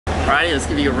Alrighty, let's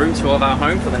give you a room tour of our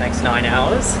home for the next 9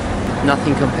 hours.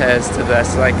 Nothing compares to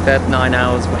this. Like, that 9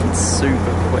 hours went super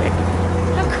quick.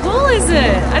 How cool is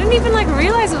it? I didn't even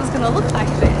realize it was gonna look like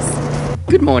this.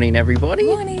 Good morning, everybody.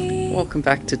 Good morning. Welcome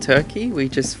back to Turkey. We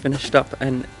just finished up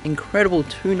an incredible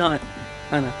 2-night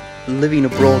kind of living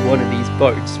abroad one of these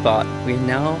boats, but we're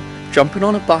now jumping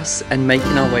on a bus and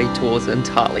making our way towards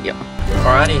Antalya.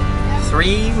 Alrighty,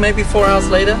 3, maybe 4 hours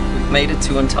later, we've made it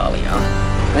to Antalya.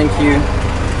 Thank you.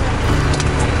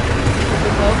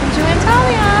 Welcome to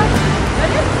Antalya. Is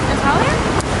that it? Antalya?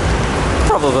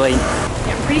 Probably.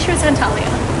 Yeah, I'm pretty sure it's Antalya.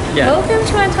 Yeah. Welcome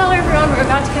to Antalya, everyone. We're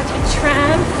about to catch a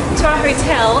tram to our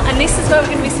hotel, and this is where we're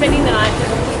going to be spending the night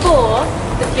for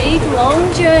the big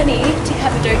long journey to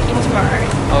Cappadocia tomorrow.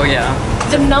 Oh yeah.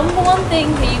 The #1 thing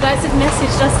that you guys have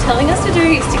messaged us telling us to do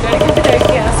is to go to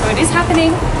Cappadocia, so it is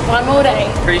happening. One more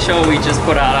day. Pretty sure we just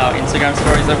put out our Instagram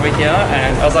stories over here,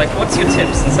 and I was like, what's your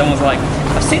tips? And someone was like,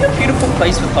 I've seen a beautiful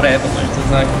place with hot air balloons. I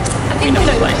was like, I think we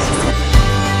know place.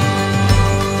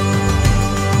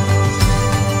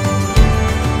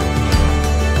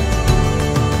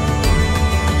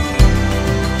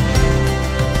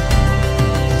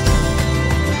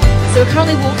 So we're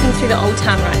currently walking through the old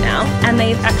town right now, and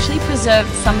they've actually preserved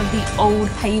some of the old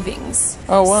pavings.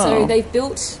 Oh wow. So they've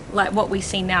built like what we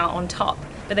see now on top,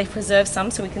 but they've preserved some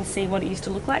so we can see what it used to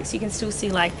look like. So you can still see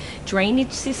like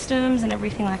drainage systems and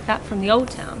everything like that from the old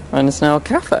town. And it's now a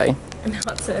cafe. And now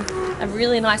it's a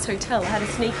really nice hotel. I had a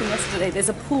sneak in yesterday. There's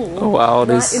a pool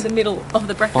right in the middle of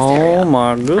the breakfast area. Oh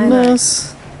my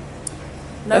goodness.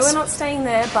 No, we're not staying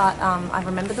there, but I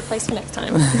remember the place for next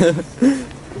time.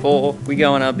 Before we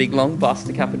go on our big long bus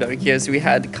to Cappadocia, so we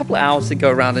had a couple of hours to go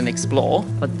around and explore,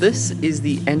 but this is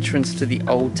the entrance to the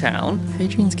old town,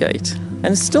 Hadrian's Gate, and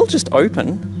it's still just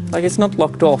open, like it's not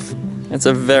locked off. It's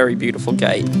a very beautiful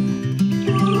gate.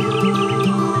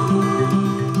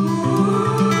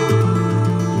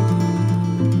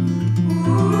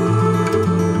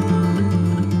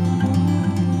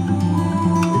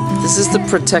 This is the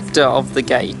protector of the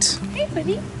gate. Hey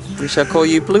buddy. We shall call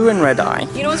you Blue and Red Eye.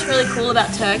 You know what's really cool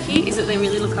about Turkey is that they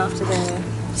really look after their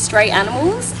stray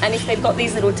animals, and if they've got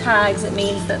these little tags, it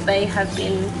means that they have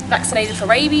been vaccinated for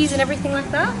rabies and everything like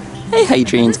that. Hey,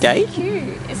 Hadrian's Gate. So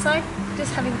cute. It's like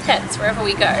just having pets wherever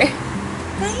we go.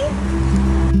 Hey.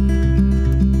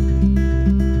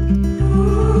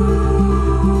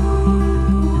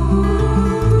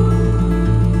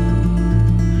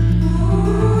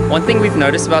 One thing we've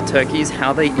noticed about Turkey is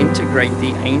how they integrate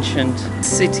the ancient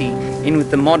city in with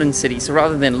the modern city. So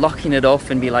rather than locking it off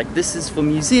and be like, this is for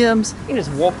museums, you can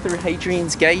just walk through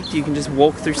Hadrian's Gate, you can just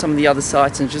walk through some of the other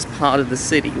sites and just part of the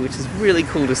city, which is really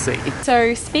cool to see.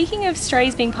 So speaking of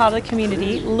strays being part of the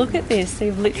community, look at this.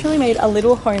 They've literally made a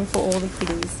little home for all the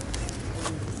kitties.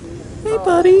 Hey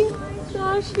buddy. Oh my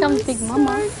gosh, comes Big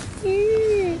Mama.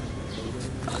 Cute.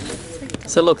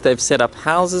 So look, they've set up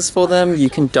houses for them. You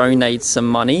can donate some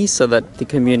money so that the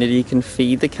community can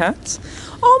feed the cats.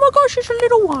 Oh my gosh, it's a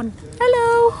little one.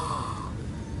 Hello.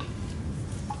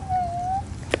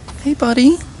 Hey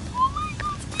buddy.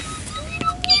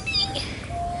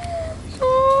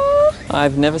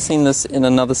 I've never seen this in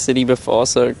another city before,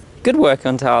 so good work,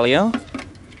 Antalya.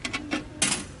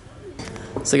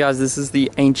 So guys, this is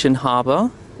the ancient harbour,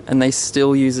 and they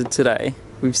still use it today.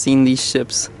 We've seen these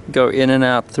ships go in and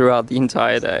out throughout the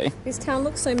entire day. This town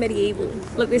looks so medieval.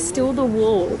 Look, there's still the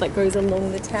wall that goes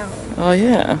along the town. Oh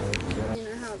yeah. You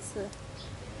know how it's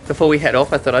Before we head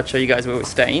off, I thought I'd show you guys where we're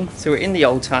staying. So we're in the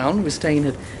old town. We're staying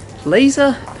at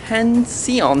Laser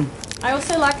Pension. I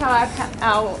also like how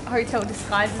our hotel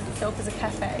disguises itself as a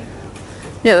cafe.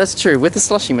 Yeah, that's true, with the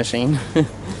slushy machine.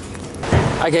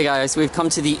 Okay guys, we've come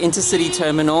to the intercity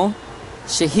terminal.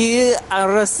 Shahir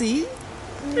Arasi.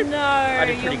 No,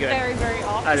 you're pretty good. very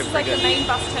off. I did This is like pretty the main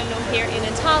bus terminal here in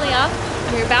Antalya,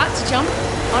 and we're about to jump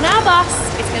on our bus.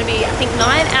 It's going to be, I think, 9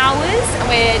 hours, and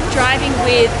we're driving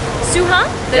with Suha,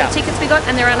 the tickets we got,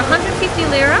 and they're around 150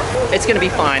 lira. It's going to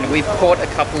be fine. We've caught a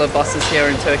couple of buses here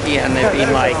in Turkey, and they've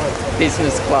been like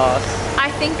business class. I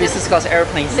think business class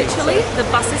airplane seats. Literally, the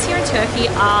buses here in Turkey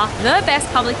are the best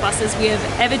public buses we have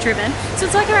ever driven. So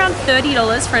it's like around $30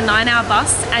 for a 9-hour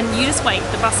bus, and you just wait.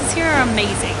 The buses here are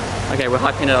amazing. Okay, we're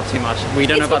hyping it up too much. We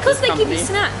don't know about this company. It's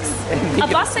because they give you snacks. A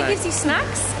bus that gives you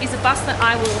snacks is a bus that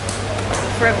I will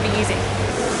forever be using.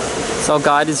 So our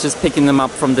guide is just picking them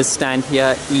up from this stand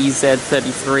here,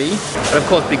 EZ33. But of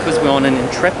course, because we're on an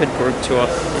Intrepid group tour,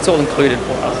 it's all included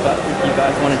for us. But if you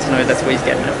guys wanted to know, that's where he's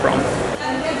getting it from.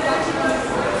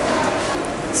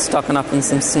 Stocking up on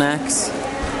some snacks.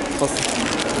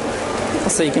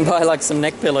 Also, you can buy like some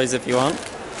neck pillows if you want.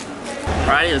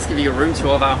 Alrighty, let's give you a room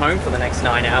tour of our home for the next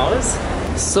 9 hours.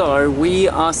 So we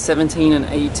are 17 and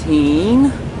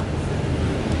 18.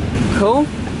 Cool.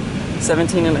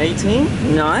 17 and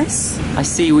 18. Nice. I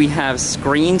see we have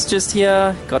screens just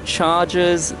here. Got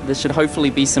chargers. There should hopefully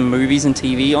be some movies and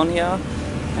TV on here.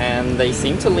 And they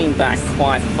seem to lean back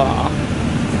quite far.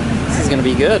 This is going to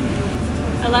be good.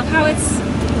 I love how it's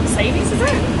Mercedes, is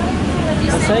it?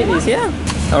 Mercedes, yeah.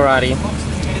 Alrighty.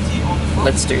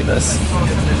 Let's do this.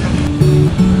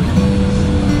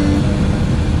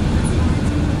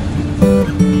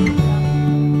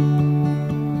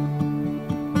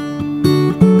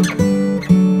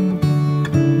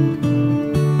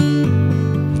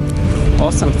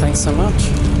 Awesome, thanks so much.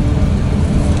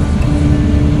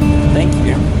 Thank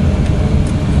you.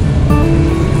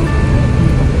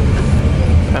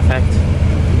 Perfect.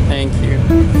 Thank you.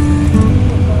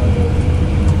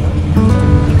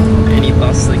 Any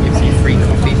bus that gives you free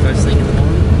coffee first thing in the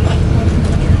morning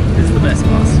is the best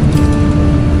bus.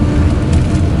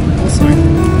 Also,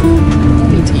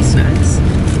 any tea snacks.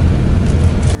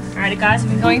 Alrighty guys,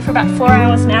 we've been going for about 4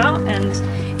 hours now and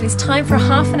it is time for a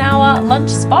half an hour lunch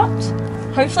spot.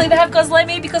 Hopefully they have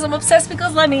gozlemi because I'm obsessed with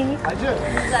gozlemi. I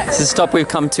do. This is the stop we've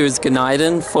come to is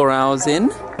Günaydın, 4 hours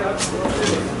in.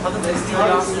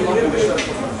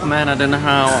 Man, I don't know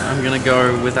how I'm gonna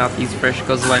go without these fresh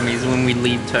gozlemis when we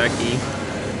leave Turkey.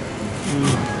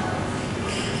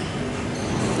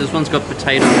 This one's got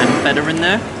potato and feta in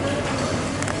there.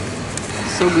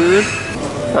 So good.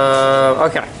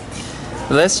 Okay.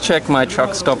 Let's check my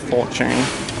truck stop fortune.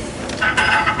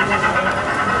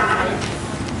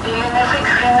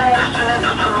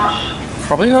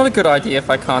 Probably not a good idea if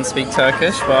I can't speak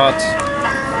Turkish, but...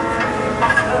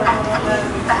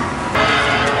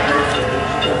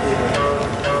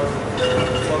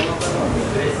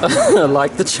 I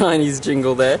like the Chinese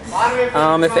jingle there.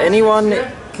 If anyone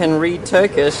can read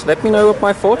Turkish, let me know what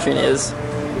my fortune is.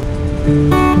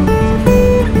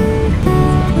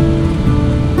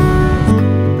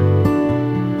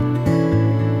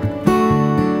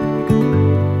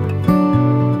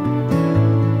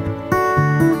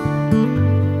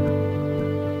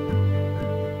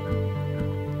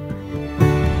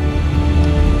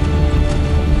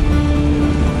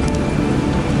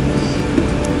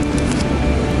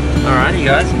 Alrighty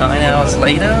guys, 9 hours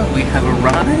later, we have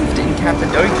arrived in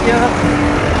Cappadocia.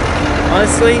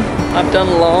 Honestly, I've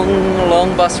done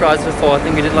long bus rides before. I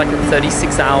think we did like a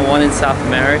 36-hour one in South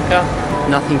America.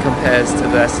 Nothing compares to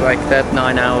this. Like that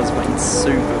 9 hours went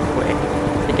super quick.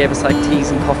 They gave us like teas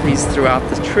and coffees throughout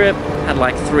the trip. Had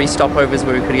like 3 stopovers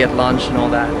where we could get lunch and all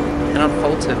that. And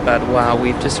unfaulted, but wow,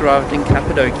 we've just arrived in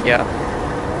Cappadocia.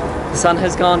 The sun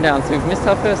has gone down, so we've missed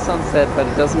our first sunset, but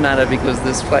it doesn't matter because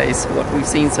this place, what we've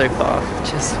seen so far,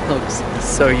 just looks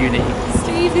so unique.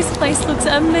 Steve, this place looks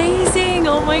amazing.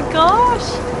 Oh my gosh.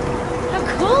 How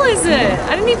cool is it?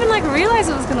 I didn't even like realize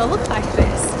it was going to look like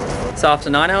this. So after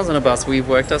 9 hours on a bus, we've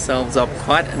worked ourselves up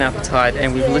quite an appetite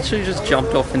and we've literally just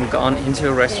jumped off and gone into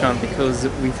a restaurant because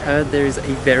we've heard there is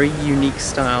a very unique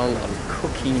style of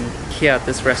cooking here at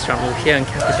this restaurant, or here in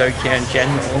Cappadocia in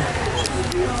general.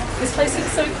 This place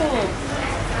looks so cool.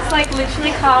 It's like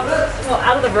literally carved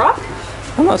out of the rock.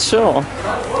 I'm not sure.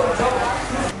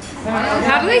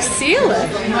 How do they seal it?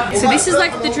 So this is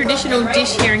like the traditional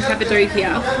dish here in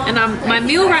Cappadocia. And my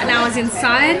meal right now is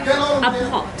inside a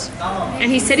pot.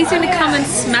 And he said he's going to come and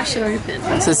smash it open.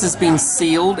 So this has been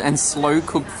sealed and slow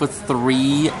cooked for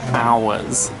 3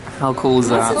 hours. How cool is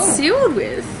that? What's it sealed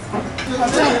with?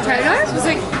 Potatoes? Was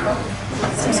it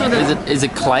some sort of... Is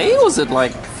it clay or is it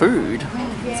like food?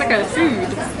 It's like a food.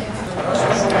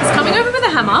 It's coming over with a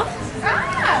hammer.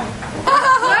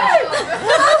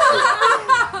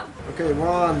 Okay,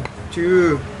 1,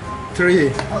 2, 3.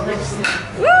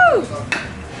 Woo!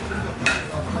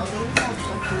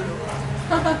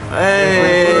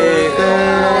 Hey!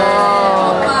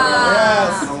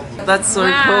 That's so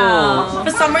cool.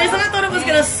 For some reason I thought it was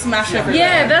going to smash everything.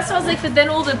 Yeah, that's what I was like, but then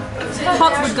all the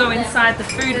pots would go inside the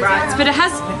food, right? But it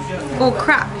has all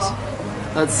cracked.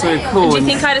 That's so cool. Do you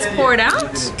think I just pour it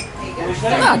out?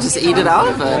 No, just eat it out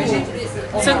of it.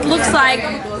 So it looks like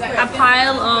a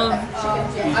pile of...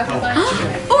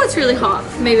 Oh, it's really hot.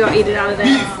 Maybe I'll eat it out of there.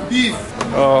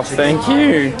 Oh, thank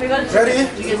you. Ready?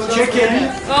 Chicken.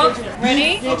 Oh,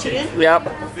 ready? Yep.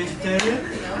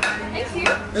 Thank you.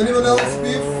 Anyone else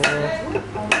beef?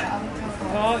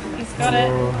 Oh, he's got it.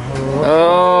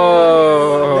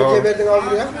 Oh.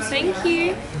 Thank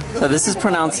you. So this is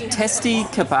pronounced testy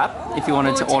kebab if you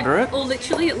wanted to order it. Or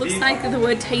literally it looks like the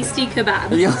word tasty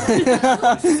kebab. Yeah.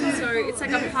 So it's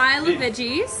like a pile of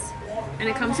veggies and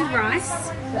it comes with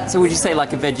rice. So would you say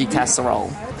like a veggie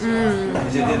casserole?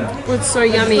 It's so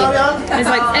yummy. There's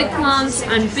like eggplants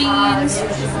and beans,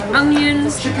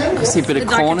 onions. I see a bit of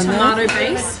corn in there. Tomato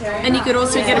base, and you could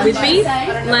also get it with beef,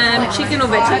 lamb, chicken, or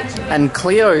veggie. And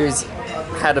Cleo's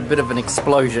had a bit of an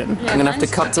explosion. I'm gonna have to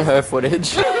cut to her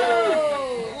footage. Why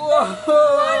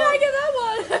did I get that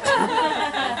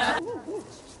one?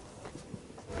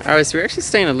 Alright, so we're actually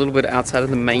staying a little bit outside of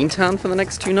the main town for the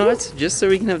next 2 nights, just so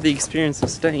we can have the experience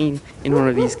of staying in one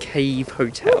of these cave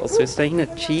hotels. So we're staying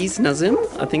at Cheese Nazim,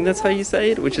 I think that's how you say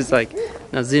it, which is like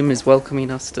Nazim is welcoming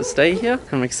us to stay here.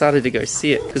 I'm excited to go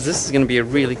see it, because this is going to be a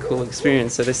really cool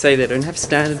experience. So they say they don't have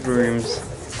standard rooms,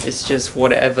 it's just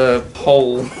whatever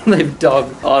hole they've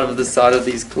dug out of the side of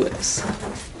these cliffs.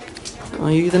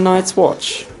 Are you the Night's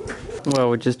Watch?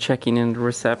 Well, we're just checking in the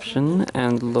reception,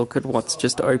 and look at what's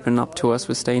just opened up to us.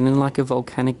 We're staying in like a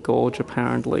volcanic gorge,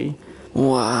 apparently.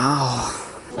 Wow.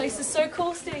 This place is so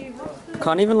cool, Steve.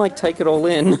 Can't even like take it all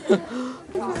in.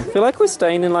 I feel like we're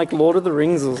staying in like Lord of the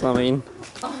Rings or something.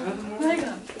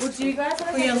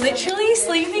 We are literally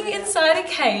sleeping inside a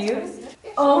cave.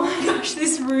 Oh my gosh,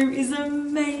 this room is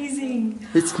amazing.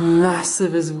 It's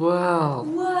massive as well.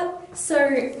 What? So,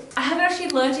 I haven't actually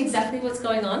learned exactly what's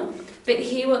going on. But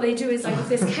here what they do is like if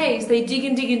there's caves, they dig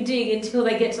and dig and dig until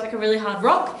they get to like a really hard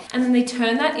rock, and then they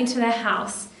turn that into their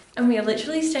house. And we are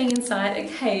literally staying inside a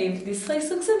cave. This place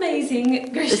looks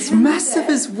amazing. It's massive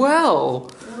as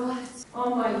well. What?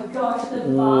 Oh my gosh, the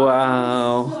bathroom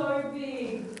Wow. is so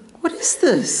big. What is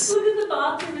this? Look at the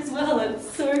bathroom as well, it's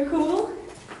so cool.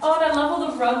 Oh, and I love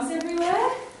all the rugs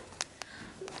everywhere.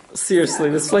 Seriously,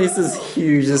 this place is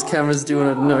huge. This camera's doing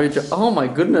a no job. Oh my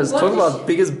goodness, talk about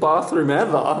biggest bathroom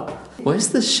ever. Where's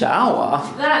the shower?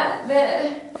 That,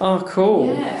 there. Oh,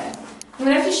 cool. Yeah. I'm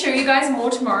gonna have to show you guys more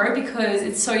tomorrow because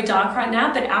it's so dark right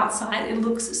now, but outside it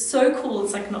looks so cool.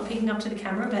 It's like not picking up to the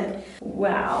camera, but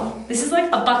wow. This is like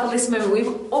a bucket list moment.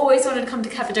 We've always wanted to come to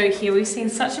Cappadocia. We've seen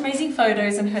such amazing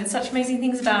photos and heard such amazing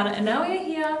things about it, and now we're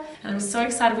here. And I'm so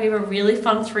excited. We have a really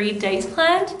fun 3 days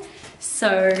planned.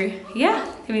 So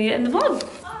yeah, can we get in the vlog?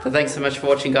 So thanks so much for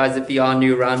watching, guys. If you are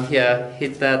new around here,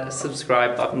 hit that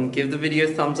subscribe button. Give the video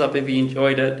a thumbs up if you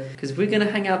enjoyed it, because we're going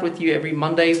to hang out with you every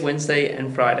Monday, Wednesday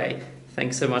and Friday.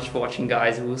 Thanks so much for watching,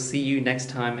 guys. We'll see you next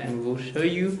time, and we'll show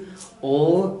you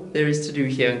all there is to do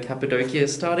here in Cappadocia,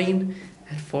 starting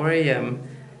at 4 AM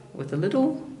with a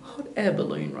little hot air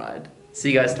balloon ride.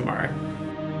 See you guys tomorrow.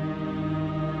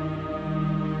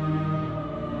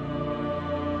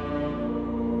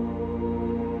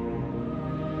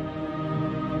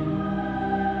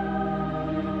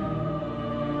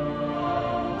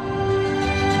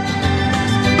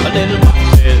 A little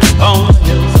boxes on the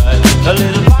hillside. A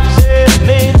little boxes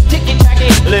made ticky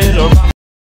tacky. Little rock